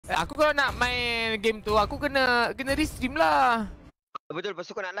Aku kalau nak main game tu, aku kena restream lah. Betul, lepas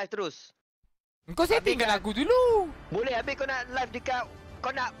tu kau nak live terus. Kau settingkan aku dulu. Boleh, habis kau nak live dekat...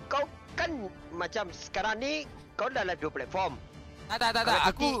 Kau kan macam sekarang ni, kau dah live 2 platform. Tak.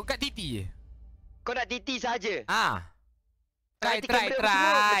 Aku kat TT je. Kau nak TT saja. Try.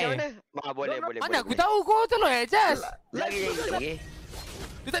 Macam mana? Boleh. Mana aku tahu kau tolong adjust. Lagi.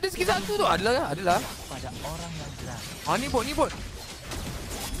 Dia tak ada skill satu tu. Adalah. Pada orang yang berani. Ni bot.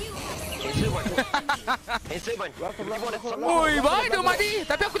 Answer man. Oi, baik tu Madi.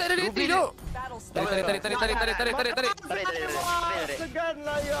 Tapi aku tak ada ready tu. Tarik.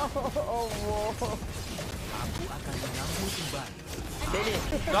 Seganlah ya Allah. Aku akan mengambil kembali.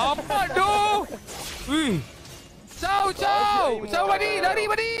 Dapat tu. Wih. Ciao Madi, lari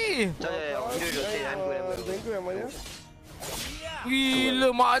Madi. Thank you Madi.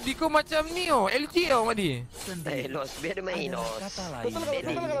 Gila Mak Adi kau macam ni LG tau Mak Adi. Los, biar dia main Los.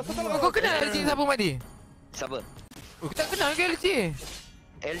 Kau kenal LG siapa Mak Adi? Siapa? Aku tak kenal ke LG?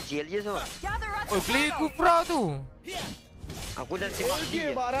 LG semua. Play Kufra tu. Aku dah tengok LG,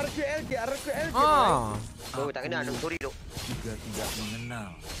 LG. Kau tak kenal, sorry dok. Juga tidak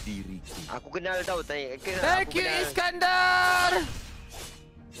mengenal diriku. Aku kenal tau tanya. Thank you Iskandar.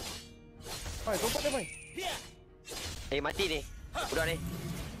 Kompak dia main. Mati ni. Udah ni.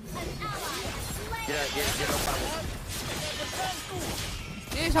 Dia lompat.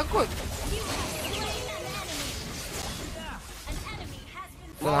 Sangkut.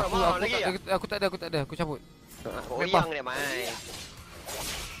 Aku tak ada. Aku cabut. Oyang dia main.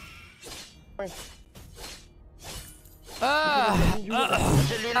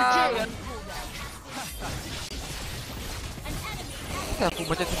 Aku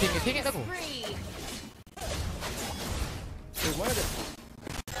macam tersingit aku. Mana dia?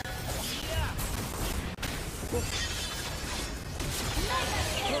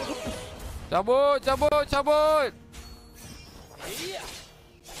 Cabut.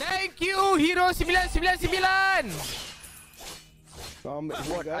 Thank you Hero 999.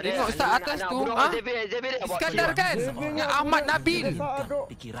 Tengok start atas tu. Iskandar kan? Yang Ahmad Nabil.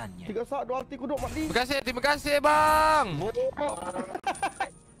 Pikirannya. 3 saat 2 arti kuduk Mak Di. Terima kasih bang.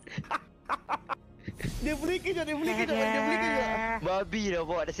 Dia beli kejap. Babi dah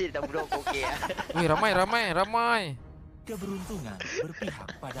bawa dah sini tak budak okey. Weh ramai. Keberuntungan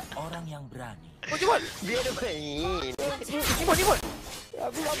berpihak pada orang yang berani. Cepat. Biar dia main. Ni bot.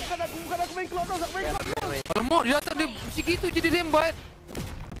 Aku main keluar dah. Alamak, dia datang dia segitu je dia lembat.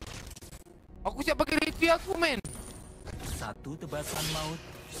 Aku siap pakai retri aku men. Satu tebasan maut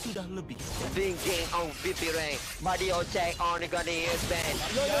sudah lebih. Thinking on VP rank. Body check on the gunny band.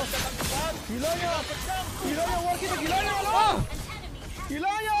 Gilanya war kita gilanya.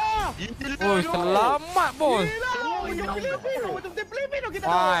 Gilanya. Oh, selamat bos. Macam tim Filipino kita.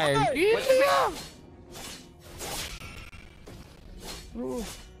 Gila.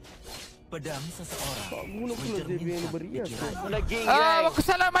 Pedang seseorang Guna pula dia beriak. Aku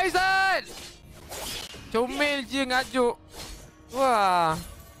salah Aizat. Comel je ngajuk. Wah.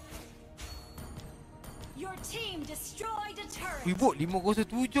 Wih bot 507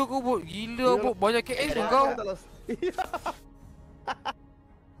 kau bot. Gila bot banyak KS pun kau.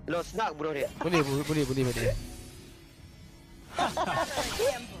 Los nak bro dia. Boleh.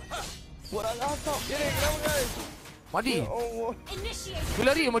 Buat asap. Dia kenapa guys? Madi. Kau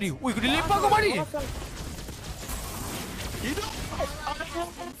lari Madi. Ui, kau dilempar kau Madi.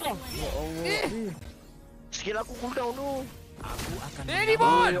 Skill aku cooldown tu. Aku akan Steady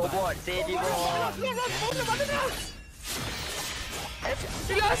bot. Steady bot.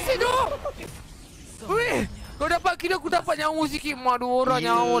 Gila asyik tu. Weh, kau dapat kira aku dapat nyawa sikit. Mak 2 orang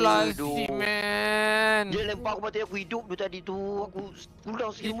nyawa lah asyik man. Dia lempar aku mati aku hidup tu tadi tu. Aku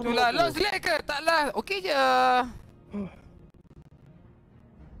cooldown skill mulu. Itulah, lost lag ke? Taklah, okey je.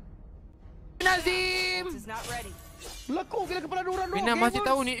 Nazim. Lekuk gila kepala 2 orang tu. Bina masih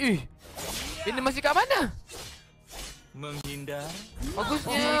tahu ni. Bina masih kat mana? menghindar.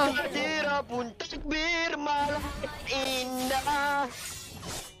 Bagusnya. Tira pun takbir malam indah.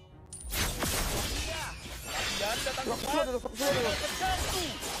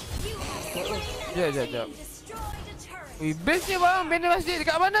 Jap. Wih, base ni bang. Base masjid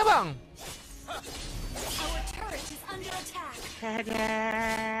dekat mana bang?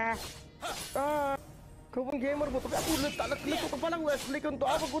 Kau pun gamer pun, tapi aku letaklah kelekuk kepala aku explain untuk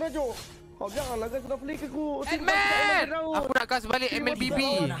apa aku Rajo. Kau janganlah guys sudah flick aku. Edman! Aku nak kas balik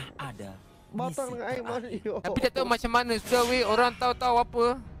MLBB. Ada. Batang dengan air Mario. Tapi tak tahu macam mana sudah weh. Orang tahu-tahu apa.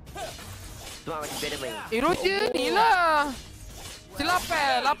 Tuan macam beda main. Roger ni lah.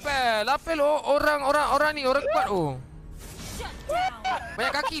 Lapel orang ni orang kuat oh.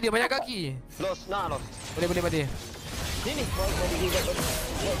 Banyak kaki dia, banyak kaki. Los, nah los. Boleh Padi. Sini.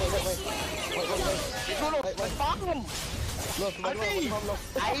 Itu los. Paham. Los, los.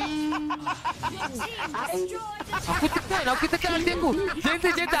 Aku tekan hati aku.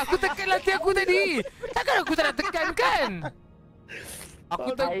 Jenta, aku tekan hati aku tadi. Takkan aku tak nak tekan kan?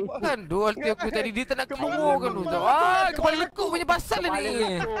 Aku tekan dua hati aku tadi, dia tak nak keluar kan tu. Kepala lekuk punya pasal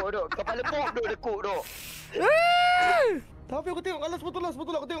ni. Kepala pop duk lekuk duk. Tapi aku tengok kalau betul aku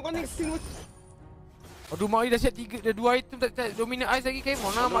tengok kau ni sting. Aduh, Mari dah siap 2 item tak dominate ice lagi kan.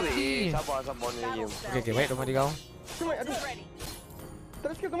 Mana mati. Sabar ni. Okey, baik rumah dia kau. Kemai, aduh.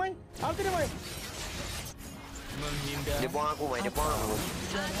 Terus ke Kemai? Alti dia Mai. Dia buang aku, Mai. Dia buang aku.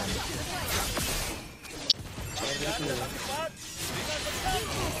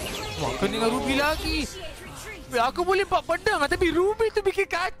 Wah, kena dengan Ruby lagi. Aku boleh pak pedang tapi Ruby tu bikin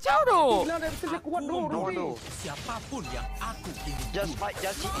kacau tu. Gila dia bisa kuat tu Ruby. Siapapun yang aku ingin. Just fight,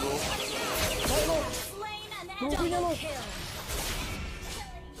 just hit bro. Ruby-nya lo.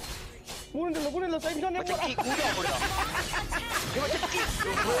 Bunuh dia, saya jangan Macam kick kuda aku dah. Dia macam kick.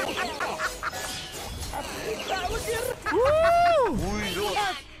 Tak berkir. Ui,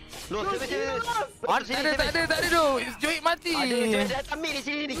 Los, sini. Tak ada tu. Joy mati. Ada Joy datang ni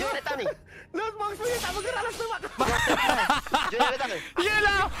sini ni. Joy datang ni. Los maksudnya tak bergerak lah sebab. Joy datang ni.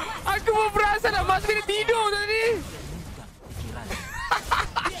 Yelah, aku pun perasan nak Mas Bin tidur tadi.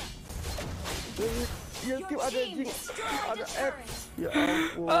 Ya tim ada jing, ada F. Ya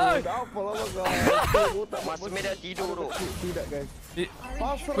ampun. Dah apa lama guys. Mas Bin dah tidur tu. Tidak guys.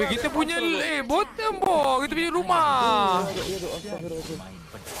 Weh, kita punya bottom box. Kita punya rumah.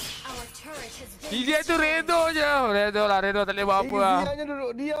 Dia tu Redo je. Redo tak boleh buat apa lah. Dia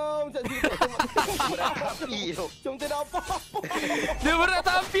duduk diam. Berapi tu. Macam tak ada apa-apa. Dia berat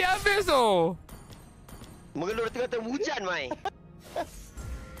tapi habis tu. Mengelur tengah-tengah hujan, Mai.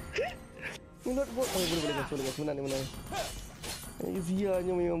 Mulut bot. Boleh sunat ni mana. Zianya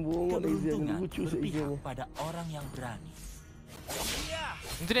memang bongok dari Zianya. Lucu berpihak pada orang yang berani.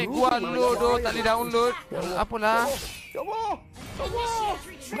 Internet gua download tak boleh download. Apalah. Ya Allah.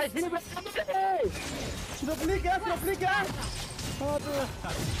 Mai sini belakang. Sudah beli gas. Aduh.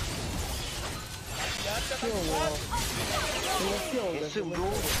 Esem bro.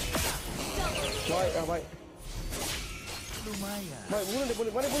 Baik. Lumayan. Baik, bunuh dia boleh.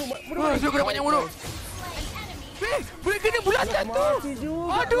 Mana bunuh? Wah, suka nak banyak mulut. Boleh kena bulatan tu. Mati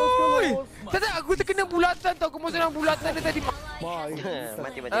juga. Aduh. Tak, aku terkena bulatan tau. Aku masuk dalam bulatan dia tadi. Mati.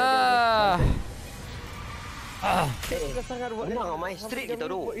 Kita sangat buat ni. Memang main street kita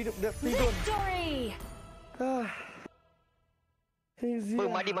tu. Hidup dah tidur.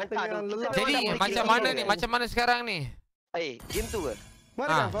 Madi mantap tu. Jadi macam mana sekarang ni? Game tu ke?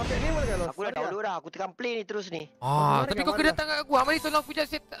 Mana kan? Ni mana kan? Aku dah download dah. Aku tekan play ni terus ni. Tapi kau kena datang kat aku. Mari tolong aku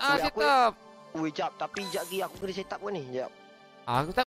set up. Ui, jap. Tapi jap lagi aku kena set up pun ni. Jap. Aku tak